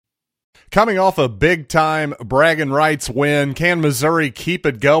Coming off a big-time bragging rights win, can Missouri keep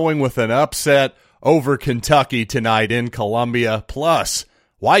it going with an upset over Kentucky tonight in Columbia? Plus,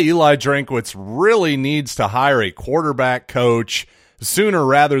 why Eli Drinkwitz really needs to hire a quarterback coach sooner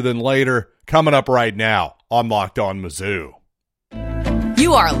rather than later, coming up right now on Locked On Mizzou.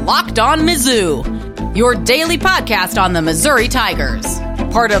 You are Locked On Mizzou, your daily podcast on the Missouri Tigers,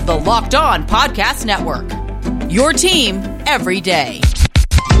 part of the Locked On Podcast Network, your team every day.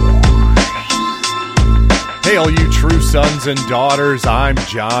 Hey, all you true sons and daughters, I'm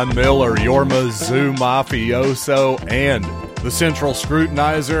John Miller, your Mizzou mafioso and the central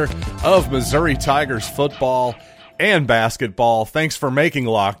scrutinizer of Missouri Tigers football and basketball. Thanks for making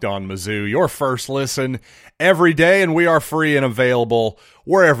Locked On Mizzou your first listen every day, and we are free and available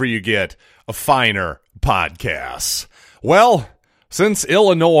wherever you get a finer podcasts. Well, since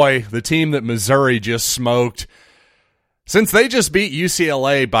Illinois, the team that Missouri just smoked, since they just beat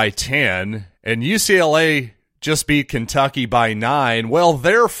UCLA by 10, and UCLA just beat Kentucky by 9, well,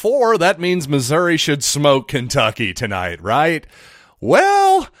 therefore, that means Missouri should smoke Kentucky tonight, right?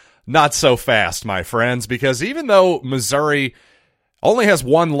 Well, not so fast, my friends, because even though Missouri only has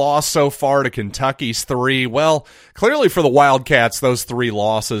one loss so far to Kentucky's 3, well, clearly for the Wildcats, those 3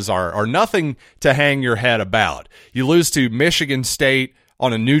 losses are nothing to hang your head about. You lose to Michigan State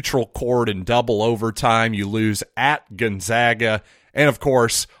on a neutral court in double overtime. You lose at Gonzaga, and of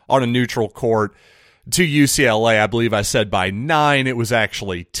course, on a neutral court to UCLA. I believe I said by 9. It was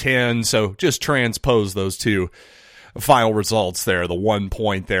actually 10, so just transpose those two final results there, the 1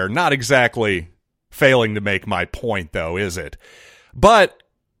 point there. Not exactly failing to make my point, though, is it? But,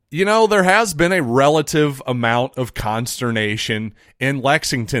 you know, there has been a relative amount of consternation in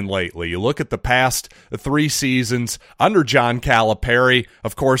Lexington lately. You look at the past 3 seasons under John Calipari.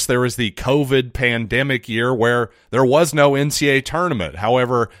 Of course, there was the COVID pandemic year where there was no NCAA tournament.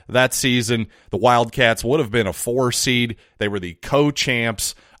 However, that season, the Wildcats would have been a 4 seed. They were the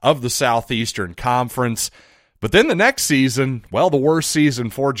co-champs of the Southeastern Conference. But then the next season, well, the worst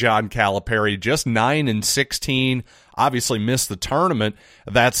season for John Calipari, just 9-16. Obviously missed the tournament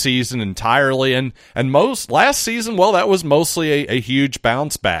that season entirely. And last season, well, that was mostly a huge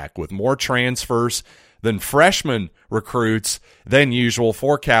bounce back with more transfers than freshman recruits than usual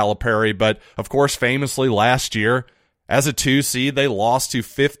for Calipari. But, of course, famously last year, as a 2 seed, they lost to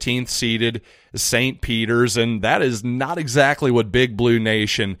 15th seeded St. Peter's. And that is not exactly what Big Blue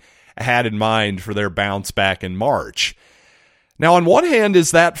Nation had in mind for their bounce back in March. Now, on one hand,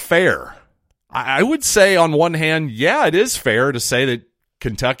 is that fair? I would say on one hand, yeah, it is fair to say that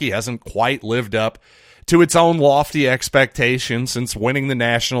Kentucky hasn't quite lived up to its own lofty expectations since winning the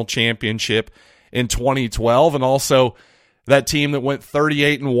national championship in 2012, and also that team that went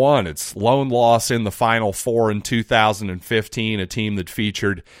 38-1, its lone loss in the Final Four in 2015, a team that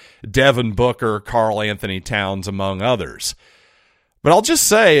featured Devin Booker, Karl Anthony Towns, among others. But I'll just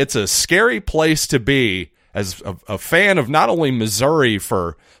say it's a scary place to be as a fan of not only Missouri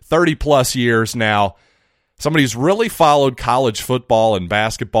for 30-plus years now, somebody who's really followed college football and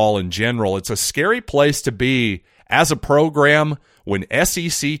basketball in general. It's a scary place to be as a program when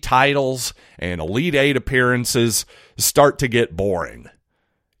SEC titles and Elite Eight appearances start to get boring.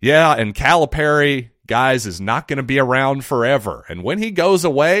 Yeah, and Calipari, guys, is not going to be around forever. And when he goes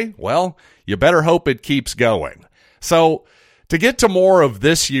away, well, you better hope it keeps going. So, to get to more of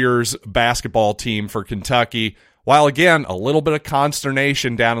this year's basketball team for Kentucky, while again, a little bit of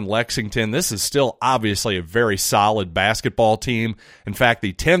consternation down in Lexington, this is still obviously a very solid basketball team. In fact,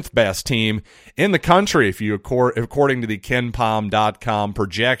 the 10th best team in the country, according to the KenPom.com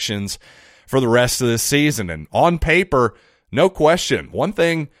projections for the rest of this season. And on paper, no question,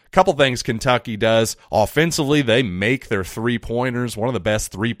 couple things Kentucky does. Offensively, they make their three-pointers, one of the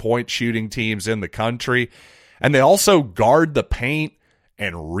best three-point shooting teams in the country. And they also guard the paint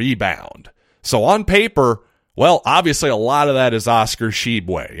and rebound. So on paper, well, obviously a lot of that is Oscar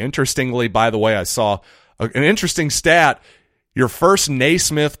Tshiebwe. Interestingly, by the way, I saw an interesting stat. Your first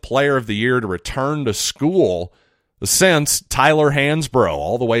Naismith Player of the Year to return to school since Tyler Hansbrough,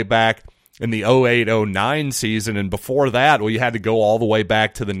 all the way back in the 08-09 season. And before that, well, you had to go all the way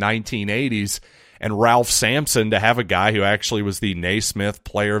back to the 1980s and Ralph Sampson to have a guy who actually was the Naismith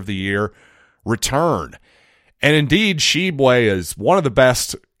Player of the Year return. And indeed, Tshiebwe is one of the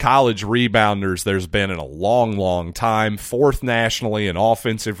best college rebounders there's been in a long, long time. 4th nationally in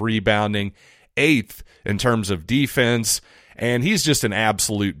offensive rebounding, 8th in terms of defense, and he's just an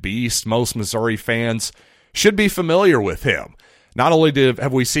absolute beast. Most Missouri fans should be familiar with him. Not only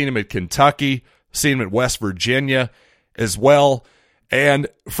have we seen him at Kentucky, seen him at West Virginia as well, and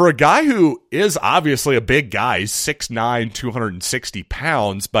for a guy who is obviously a big guy, he's 6'9", 260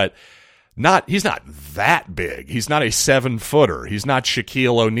 pounds, but he's not that big. He's not a 7-footer. He's not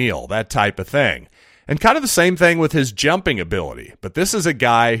Shaquille O'Neal, that type of thing. And kind of the same thing with his jumping ability. But this is a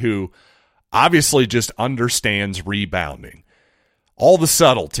guy who obviously just understands rebounding. All the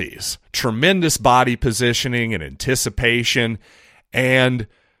subtleties, tremendous body positioning and anticipation. And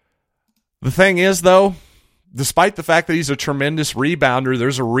the thing is, though, despite the fact that he's a tremendous rebounder,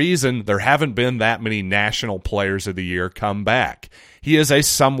 there's a reason there haven't been that many National Players of the Year come back. He is a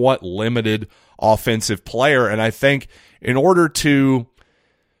somewhat limited offensive player, and I think in order to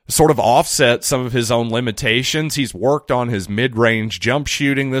sort of offset some of his own limitations, he's worked on his mid-range jump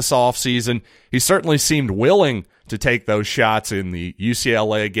shooting this offseason. He certainly seemed willing to take those shots in the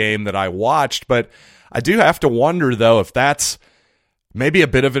UCLA game that I watched, but I do have to wonder, though, if that's maybe a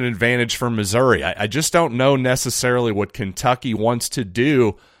bit of an advantage for Missouri. I just don't know necessarily what Kentucky wants to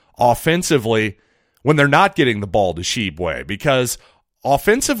do offensively when they're not getting the ball to Tshiebwe, because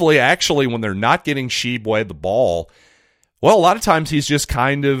offensively, actually, when they're not getting Tshiebwe the ball, well, a lot of times he's just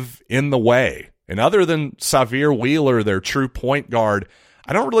kind of in the way. And other than Sahvir Wheeler, their true point guard,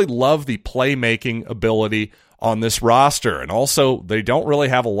 I don't really love the playmaking ability on this roster. And also, they don't really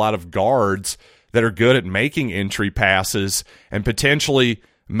have a lot of guards that are good at making entry passes and potentially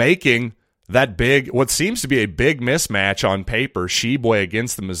making that big, what seems to be a big mismatch on paper, Tshiebwe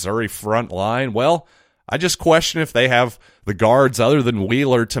against the Missouri front line. Well, I just question if they have the guards other than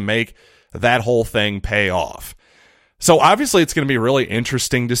Wheeler to make that whole thing pay off. So obviously it's going to be really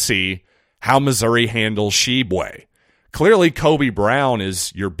interesting to see how Missouri handles Tshiebwe. Clearly Kobe Brown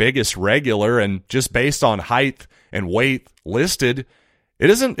is your biggest regular, and just based on height and weight listed, it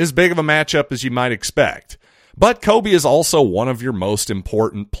isn't as big of a matchup as you might expect. But Kobe is also one of your most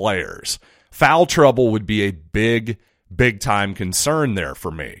important players. Foul trouble would be a big-time concern there for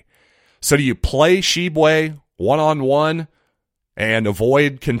me. So do you play Tshiebwe one-on-one and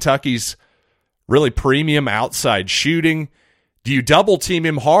avoid Kentucky's really premium outside shooting? Do you double-team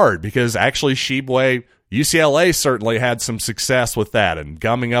him hard? Because actually Tshiebwe, UCLA certainly had some success with that and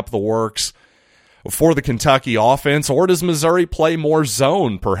gumming up the works for the Kentucky offense. Or does Missouri play more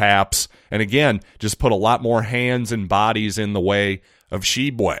zone, perhaps, and again, just put a lot more hands and bodies in the way of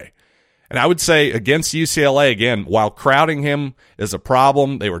Tshiebwe? And I would say against UCLA, again, while crowding him is a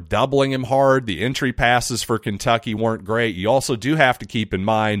problem, they were doubling him hard. The entry passes for Kentucky weren't great. You also do have to keep in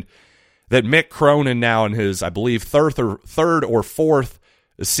mind that Mick Cronin now in his, I believe, third or fourth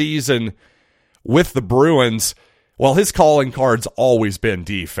season with the Bruins, well, his calling card's always been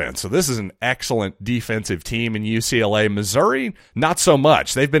defense. So this is an excellent defensive team in UCLA. Missouri, not so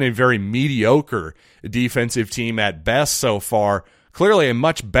much. They've been a very mediocre defensive team at best so far. Clearly a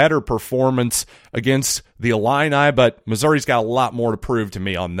much better performance against the Illini, but Missouri's got a lot more to prove to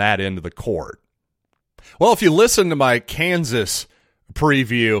me on that end of the court. Well, if you listen to my Kansas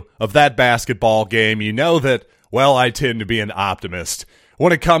preview of that basketball game, you know that, well, I tend to be an optimist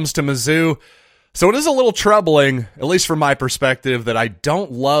when it comes to Mizzou. So it is a little troubling, at least from my perspective, that I don't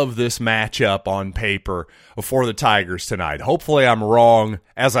love this matchup on paper for the Tigers tonight. Hopefully I'm wrong,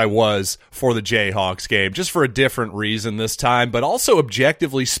 as I was for the Jayhawks game, just for a different reason this time. But also,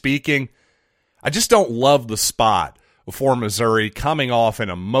 objectively speaking, I just don't love the spot for Missouri coming off an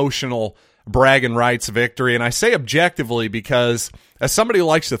emotional bragging rights victory. And I say objectively because as somebody who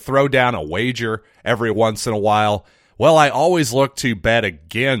likes to throw down a wager every once in a while, well, I always look to bet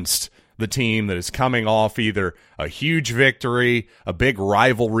against the team that is coming off either a huge victory, a big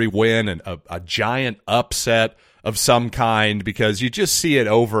rivalry win, and a giant upset of some kind, because you just see it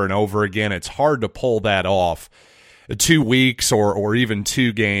over and over again. It's hard to pull that off 2 weeks or even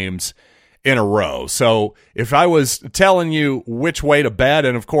 2 games in a row. So if I was telling you which way to bet,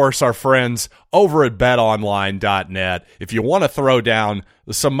 and of course our friends over at betonline.net, if you want to throw down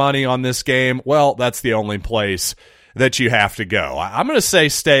some money on this game, well, that's the only place that you have to go. I'm going to say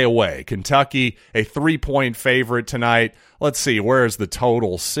stay away. Kentucky, a 3-point favorite tonight. Let's see, where is the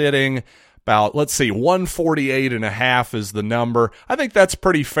total sitting? About, 148.5 is the number. I think that's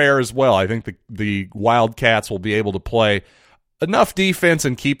pretty fair as well. I think the Wildcats will be able to play enough defense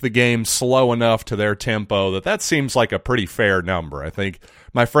and keep the game slow enough to their tempo that seems like a pretty fair number. I think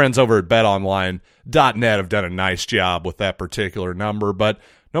my friends over at betonline.net have done a nice job with that particular number, but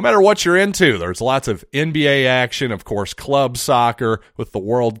no matter what you're into, there's lots of NBA action, of course, club soccer with the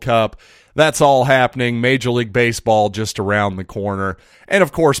World Cup. That's all happening. Major League Baseball just around the corner. And,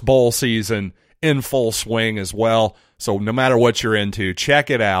 of course, bowl season in full swing as well. So no matter what you're into, check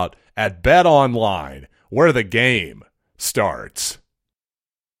it out at BetOnline, where the game starts.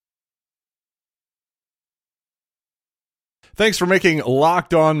 Thanks for making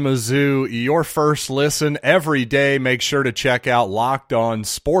Locked On Mizzou your first listen every day. Make sure to check out Locked On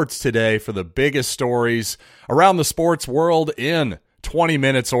Sports Today for the biggest stories around the sports world in 20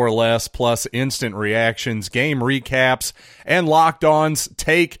 minutes or less, plus instant reactions, game recaps, and Locked On's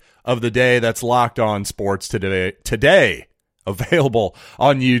take of the day. That's Locked On Sports Today, available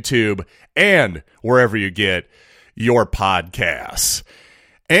on YouTube and wherever you get your podcasts.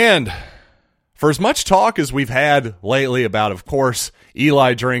 And for as much talk as we've had lately about, of course,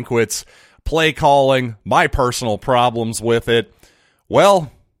 Eli Drinkwitz, play calling, my personal problems with it,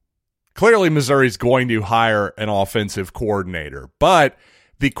 well, clearly Missouri's going to hire an offensive coordinator. But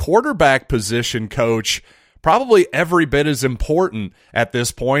the quarterback position coach, probably every bit as important at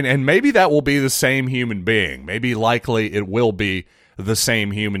this point, and maybe that will be the same human being. Maybe likely it will be the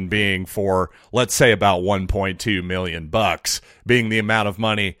same human being for, let's say, about $1.2 million, being the amount of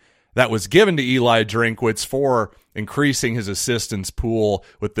money that was given to Eli Drinkwitz for increasing his assistance pool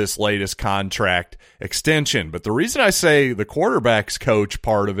with this latest contract extension. But the reason I say the quarterback's coach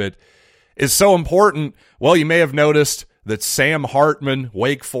part of it is so important, well, you may have noticed that Sam Hartman,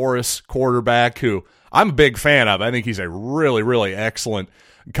 Wake Forest quarterback, who I'm a big fan of, I think he's a really, really excellent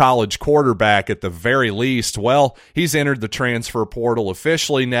college quarterback at the very least. Well, he's entered the transfer portal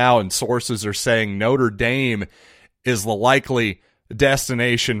officially now, and sources are saying Notre Dame is the likely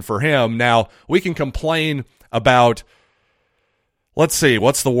destination for him. Now, we can complain about, let's see,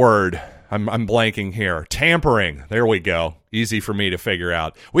 what's the word? I'm blanking here. Tampering. There we go. Easy for me to figure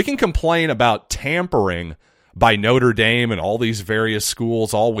out. We can complain about tampering by Notre Dame and all these various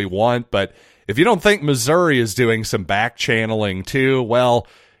schools all we want, but if you don't think Missouri is doing some back channeling too, well,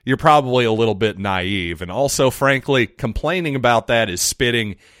 you're probably a little bit naive. And also, frankly, complaining about that is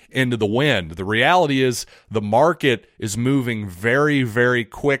spitting into the wind. The reality is the market is moving very, very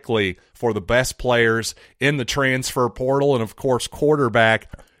quickly for the best players in the transfer portal. And of course, quarterback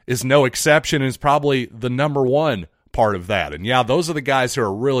is no exception, is probably the number one part of that. And yeah, those are the guys who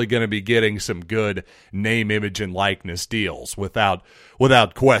are really going to be getting some good name, image, and likeness deals without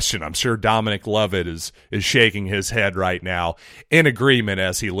question. I'm sure Dominic Lovett is shaking his head right now in agreement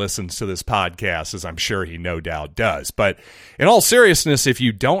as he listens to this podcast, as I'm sure he no doubt does. But in all seriousness, if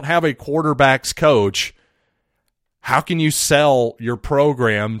you don't have a quarterback's coach, how can you sell your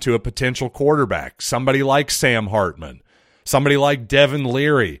program to a potential quarterback? Somebody like Sam Hartman, somebody like Devin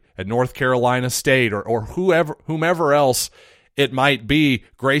Leary at North Carolina State, or whomever else it might be,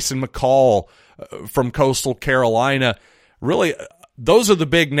 Grayson McCall from Coastal Carolina. Really, those are the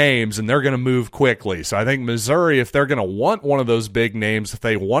big names, and they're going to move quickly. So I think Missouri, if they're going to want one of those big names, if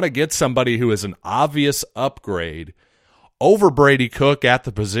they want to get somebody who is an obvious upgrade over Brady Cook at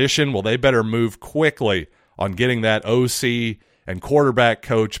the position, well, they better move quickly on getting that OC and quarterback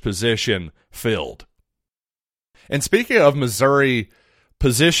coach position filled. And speaking of Missouri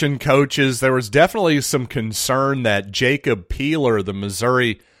position coaches, there was definitely some concern that Jacob Peeler, the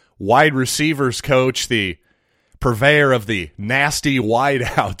Missouri wide receivers coach, the purveyor of the nasty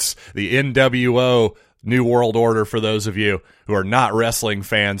wideouts, the NWO, New World Order, for those of you who are not wrestling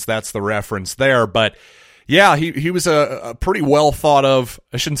fans, that's the reference there. But yeah, he was a pretty well thought of,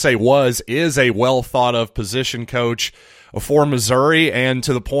 I shouldn't say was, is a well thought of position coach for Missouri, and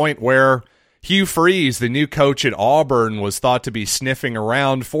to the point where Hugh Freeze, the new coach at Auburn, was thought to be sniffing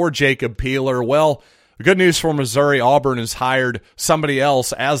around for Jacob Peeler. Well, the good news for Missouri, Auburn has hired somebody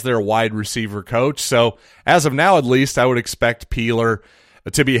else as their wide receiver coach. So as of now, at least, I would expect Peeler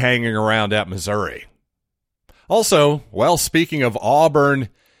to be hanging around at Missouri. Also, well, speaking of Auburn,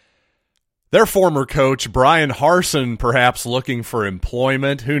 their former coach, Brian Harsin, perhaps looking for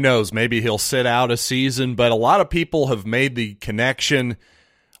employment. Who knows? Maybe he'll sit out a season, but a lot of people have made the connection.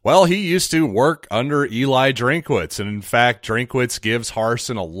 Well, he used to work under Eli Drinkwitz, and in fact, Drinkwitz gives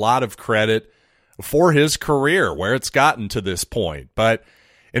Harsin a lot of credit for his career, where it's gotten to this point. But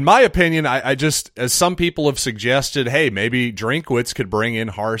in my opinion, I just, as some people have suggested, hey, maybe Drinkwitz could bring in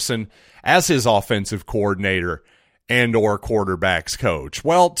Harsin as his offensive coordinator and or quarterbacks coach.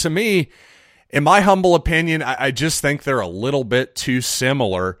 Well, to me, in my humble opinion, I just think they're a little bit too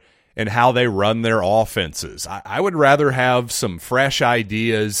similar in how they run their offenses. I would rather have some fresh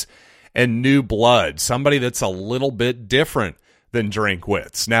ideas and new blood, somebody that's a little bit different than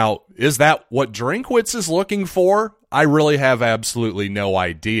Drinkwitz. Now, is that what Drinkwitz is looking for? I really have absolutely no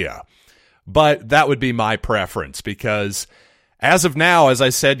idea. But that would be my preference, because as of now, as I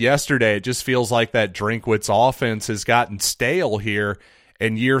said yesterday, it just feels like that Drinkwitz offense has gotten stale here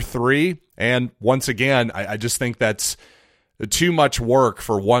in year 3. And once again, I just think that's too much work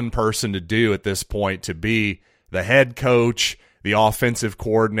for one person to do at this point, to be the head coach, the offensive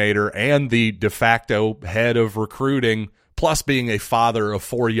coordinator, and the de facto head of recruiting plus being a father of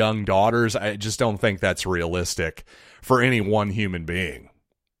 4 young daughters, I just don't think that's realistic for any one human being.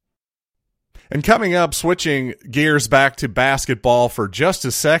 And coming up, switching gears back to basketball for just a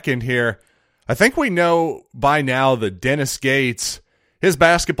second here, I think we know by now that Dennis Gates, his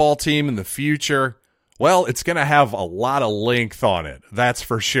basketball team in the future, well, it's going to have a lot of length on it, that's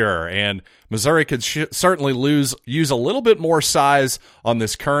for sure. And Missouri could certainly use a little bit more size on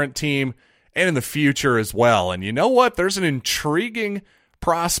this current team and in the future as well. And you know what? There's an intriguing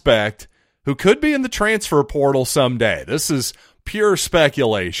prospect who could be in the transfer portal someday. This is pure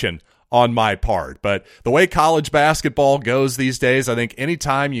speculation on my part. But the way college basketball goes these days, I think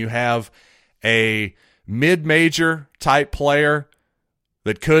anytime you have a mid-major type player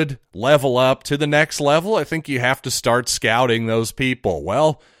that could level up to the next level, I think you have to start scouting those people.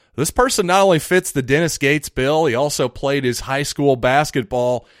 Well, this person not only fits the Dennis Gates bill, he also played his high school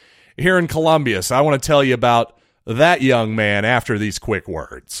basketball here in Columbia. So I want to tell you about that young man after these quick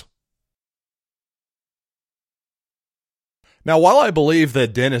words. Now, while I believe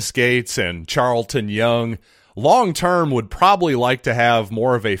that Dennis Gates and Charlton Young long-term would probably like to have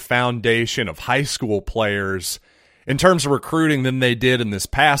more of a foundation of high school players in terms of recruiting than they did in this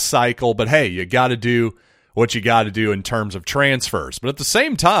past cycle, but hey, you got to do what you got to do in terms of transfers. But at the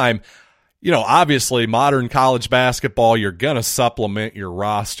same time, obviously modern college basketball, you're going to supplement your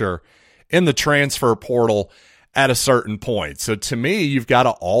roster in the transfer portal at a certain point. So to me, you've got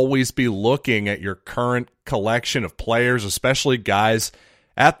to always be looking at your current collection of players, especially guys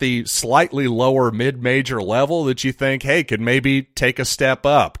at the slightly lower mid-major level that you think, hey, could maybe take a step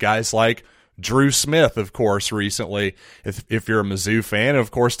up. Guys like Drew Smith, of course, recently, if you're a Mizzou fan, and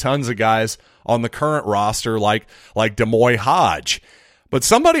of course, tons of guys on the current roster like Demoy Hodge. But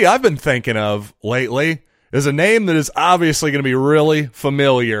somebody I've been thinking of lately is a name that is obviously going to be really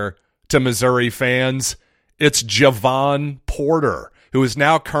familiar to Missouri fans. It's Javon Porter, who is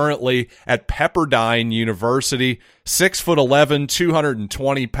now currently at Pepperdine University, 6'11",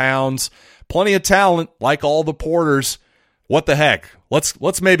 220 pounds, plenty of talent like all the Porters. What the heck?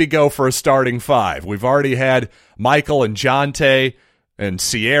 Let's maybe go for a starting 5. We've already had Michael and Jonte and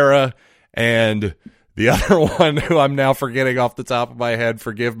Sierra and the other one who I'm now forgetting off the top of my head.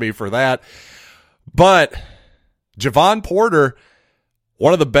 Forgive me for that. But Javon Porter,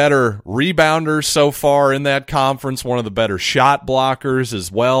 one of the better rebounders so far in that conference, one of the better shot blockers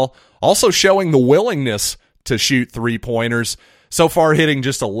as well. Also showing the willingness to shoot three-pointers. So far hitting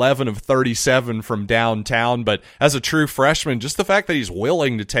just 11 of 37 from downtown, but as a true freshman, just the fact that he's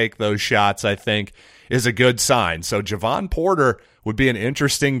willing to take those shots, I think, is a good sign. So Javon Porter would be an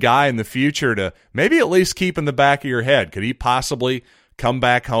interesting guy in the future to maybe at least keep in the back of your head. Could he possibly come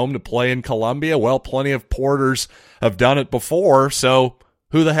back home to play in Columbia? Well, plenty of Porters have done it before, so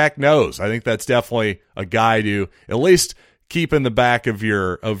who the heck knows? I think that's definitely a guy to at least keep in the back of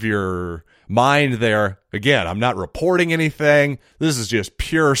your mind there. Again, I'm not reporting anything. This is just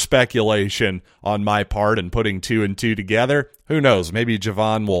pure speculation on my part and putting 2 and 2 together. Who knows? Maybe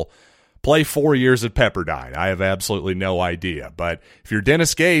Javon will play 4 years at Pepperdine. I have absolutely no idea. But if you're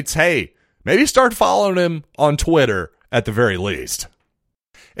Dennis Gates, hey, maybe start following him on Twitter at the very least.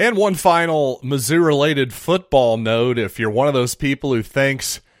 And one final Mizzou-related football note, if you're one of those people who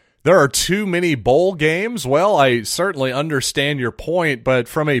thinks there are too many bowl games, well, I certainly understand your point, but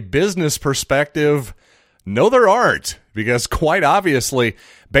from a business perspective, no, there aren't, because quite obviously,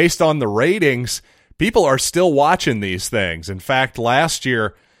 based on the ratings, people are still watching these things. In fact, last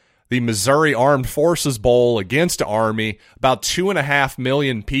year, the Missouri Armed Forces Bowl against Army, about 2.5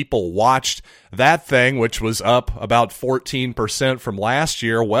 million people watched that thing, which was up about 14% from last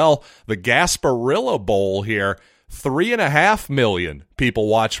year. Well, the Gasparilla Bowl here, 3.5 million people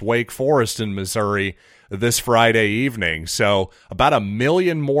watched Wake Forest in Missouri this Friday evening. So about 1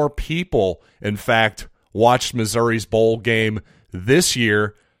 million more people, in fact, watched Missouri's bowl game this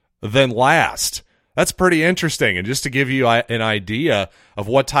year than last. That's pretty interesting. And just to give you an idea of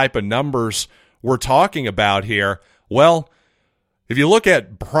what type of numbers we're talking about here, well, if you look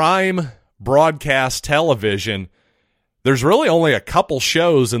at prime broadcast television, there's really only a couple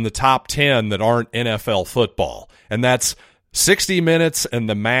shows in the top 10 that aren't NFL football, and that's 60 Minutes and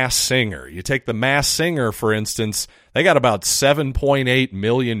The Masked Singer. You take The Masked Singer, for instance, they got about 7.8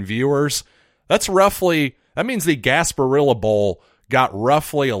 million viewers. That means the Gasparilla Bowl got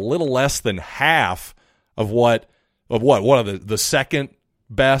roughly a little less than half of what the second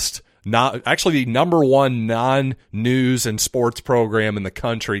best, actually the number one non-news and sports program in the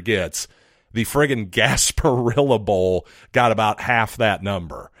country gets. The friggin' Gasparilla Bowl got about half that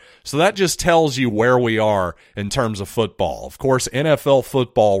number. So that just tells you where we are in terms of football. Of course, NFL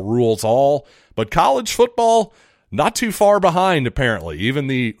football rules all, but college football, not too far behind, apparently. Even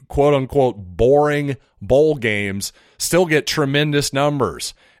the quote-unquote boring bowl games still get tremendous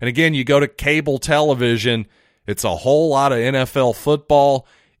numbers. And again, you go to cable television, it's a whole lot of NFL football.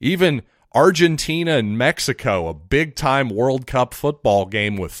 Even Argentina and Mexico, a big-time World Cup football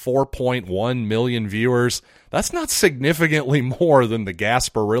game with 4.1 million viewers. That's not significantly more than the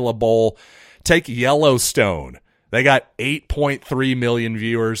Gasparilla Bowl. Take Yellowstone. They got 8.3 million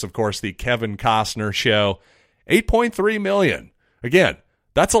viewers. Of course, the Kevin Costner show. 8.3 million. Again,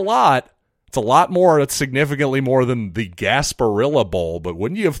 that's a lot. It's a lot more. That's significantly more than the Gasparilla Bowl. But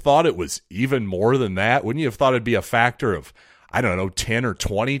wouldn't you have thought it was even more than that? Wouldn't you have thought it'd be a factor of, 10 or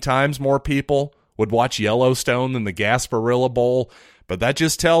 20 times more people would watch Yellowstone than the Gasparilla Bowl? But that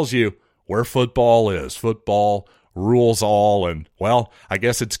just tells you where football is. Football rules all. And, well, I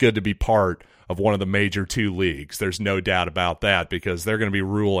guess it's good to be part of one of the major two leagues. There's no doubt about that, because they're going to be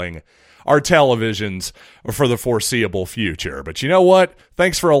ruling our televisions for the foreseeable future. But you know what?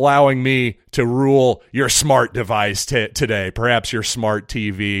 Thanks for allowing me to rule your smart device today, perhaps your smart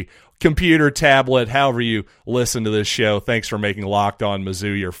TV, computer, tablet, however you listen to this show. Thanks for making Locked On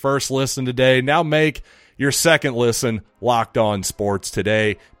Mizzou your first listen today. Now make your second listen Locked On Sports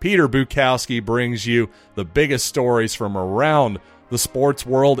Today. Peter Bukowski brings you the biggest stories from around the sports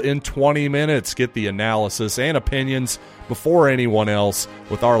world in 20 minutes. Get the analysis and opinions before anyone else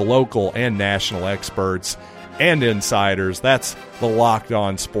with our local and national experts and insiders. That's the Locked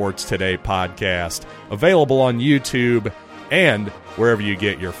On Sports Today podcast, available on YouTube and wherever you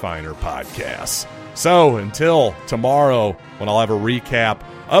get your finer podcasts. So until tomorrow, when I'll have a recap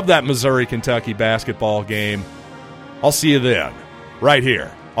of that Missouri-Kentucky basketball game, I'll see you then, right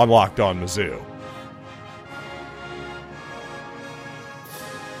here on Locked On Mizzou.